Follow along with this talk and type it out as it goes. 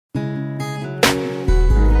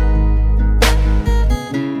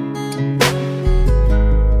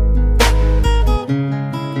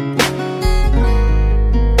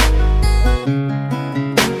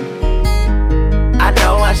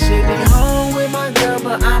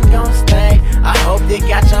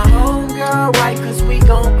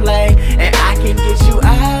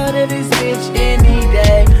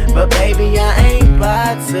baby, I ain't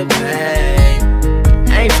about to play.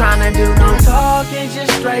 Ain't tryna do no talking,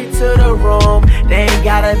 just straight to the room. They ain't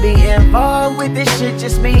gotta be involved with this shit,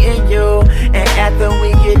 just me and you. And after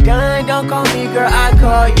we get done, don't call me girl, I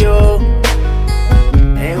call you.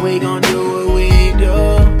 And we gon' do what we do.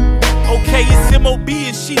 Okay, it's M.O.B.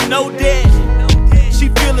 and she know that. She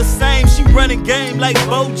feel the same, she running game like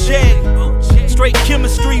BoJack. Straight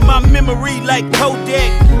chemistry, my memory like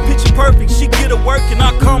Kodak. Picture perfect, she get her work and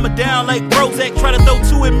I calm her down like Prozac. Try to throw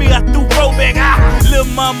two at me, I threw throwback. Lil'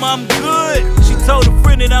 mama, I'm good. She told a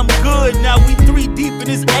friend that I'm good. Now we 3 deep in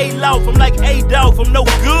this A-Loft. I'm like A-Dolph, I'm no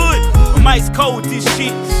good. I'm ice cold with this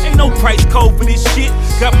shit. Ain't no price code for this shit.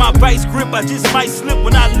 Got my vice grip, I just might slip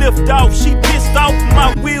when I lift off. She pissed off,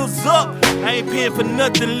 my wheels up. I ain't paying for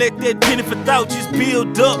nothing, let that penny for thought just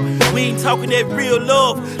build up. We ain't talking that real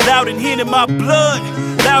love. Loud and hit in my blood.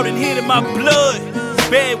 Loud and hit in my blood. These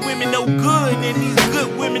bad women no good and these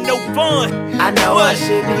good women no fun. I know I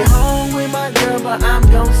should be home with my girl, but I'm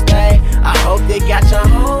gon' stay. I hope they got your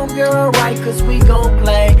home girl right, cause we gon'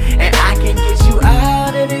 play. And I can get you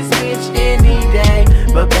out of this bitch any day.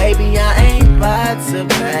 But baby, I ain't about to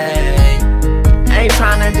play. Ain't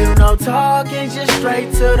tryna do no talking, just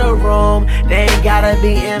straight to the room. They ain't gotta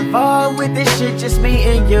be involved with this shit, just me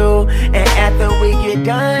and you. And after we get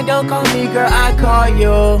done, don't call me girl, I call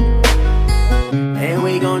you. And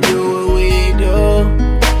we gon' do what we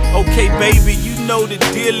do. Okay, baby, you know the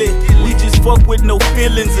dealin'. We just fuck with no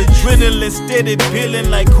feelings. Adrenaline steady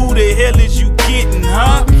peeling. Like who the hell is you getting,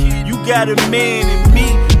 huh? You got a man in me,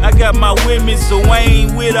 I got my women, so I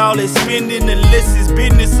ain't with all that spending unless it's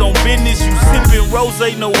business on business. You sippin'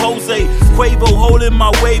 rose, no Jose. Quavo holding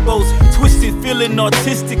my huevos, twisted, feeling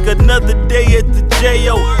artistic. Another day at the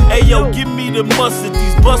J.O. Ayo, give me the mustard,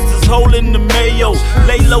 these busters holding the mayo.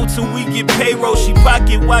 Lay low till we get payroll. She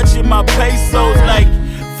pocket watching my pesos like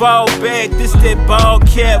fall back, this that ball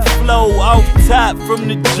cap flow. Off top from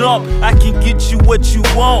the jump, I can get you what you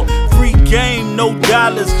want. Free game, no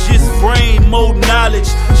dollars, just brain, more knowledge.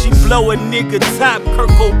 She blow a nigga top,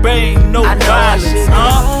 Kirko Bangz, no violence, I should be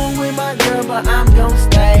home with my girl, but I'm gon'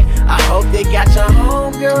 stay. I hope they got your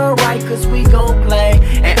home girl right, cause we gon' play.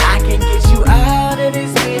 And I can get you out of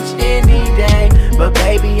this bitch any day. But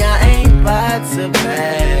baby, I ain't about to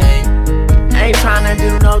play. Ain't tryna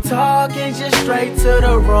do no talking, just straight to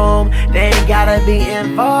the room. They ain't gotta be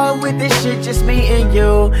involved with this shit, just me and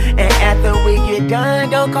you. And after we get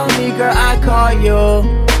done, don't call me girl, I call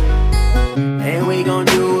you. And we gon'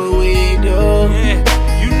 do what we do.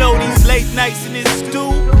 Yeah, you know these late nights in this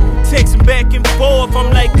stew, texting back and forth,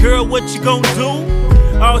 I'm like, girl, what you gon' do?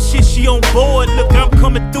 Oh shit, she on board, look, I'm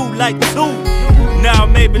coming through like 2. Now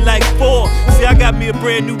maybe like 4. See, I got me a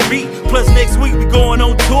brand new beat. Plus next week we going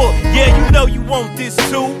on tour. Yeah, you know you want this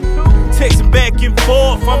too. Texting back and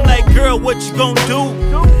forth. I'm like, girl, what you gon' do?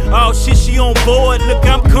 Oh shit, she on board. Look,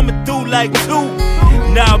 I'm coming through like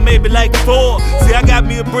 2. Now maybe like 4. See, I got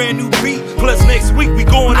me a brand new beat. Plus next week we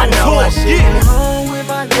going on tour. I should be home with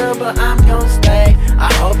my girl, but I'm gon' stay.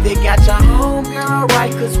 I hope they got your home girl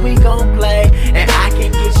right, cause we gon' play. And I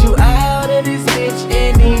can get you out of this bitch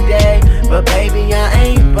any day. But baby, I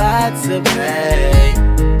ain't about to play.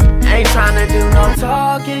 Ain't tryna do no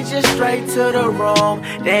talking, just straight to the room.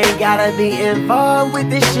 They ain't gotta be involved with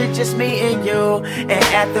this shit, just me and you. And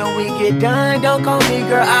after we get done, don't call me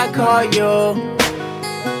girl, I call you.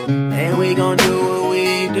 And we gon' do what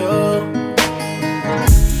we do.